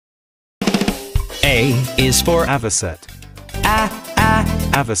A is for Avocet. A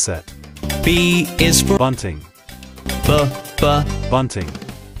Avocet. B is for Bunting. B Bunting.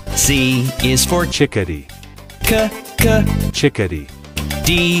 C is for Chickadee. K Chickadee.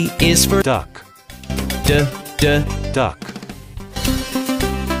 D is for Duck. D Duck.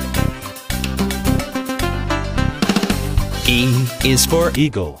 E is for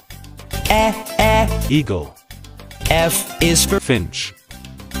Eagle. E Eagle. F is for Finch.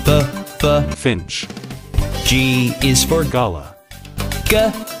 B Finch. G is for Galah.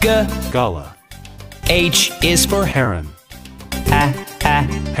 G Galah. H is for Heron. A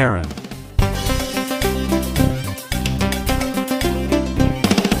Heron.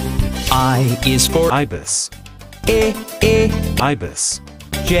 I is for Ibis. I Ibis.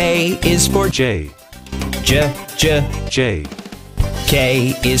 J is for J. J J.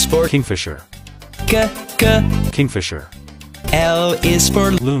 K is for Kingfisher. K Kingfisher. L is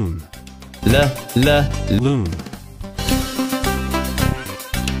for Loon. L Loon.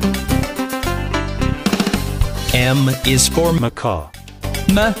 M is for Macaw.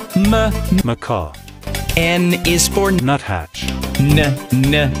 Macaw. N is for Nuthatch.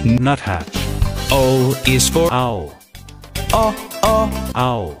 Nuthatch. O is for Owl.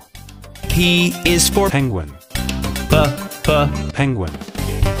 Owl. P is for Penguin. Penguin.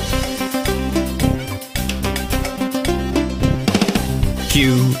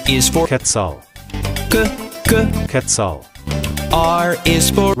 Q is for Quetzal. Quetzal. R is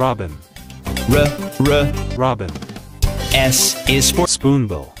for Robin. Robin. S is for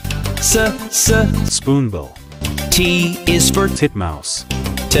Spoonbill. Spoonbill. T is for Titmouse.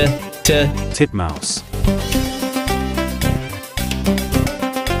 Titmouse.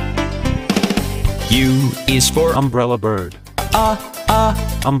 U is for Umbrella bird.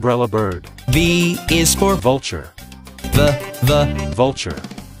 Umbrella bird. V is for Vulture. Vulture.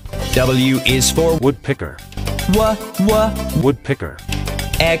 W is for Woodpecker. Woodpecker.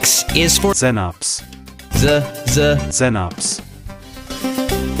 X is for Xenops. Xenops.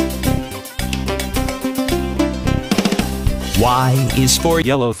 Y is for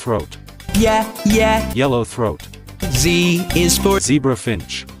Yellow throat. Yellow throat. Z is for Zebra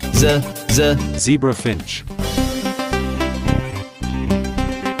finch. Zebra Zebra finch.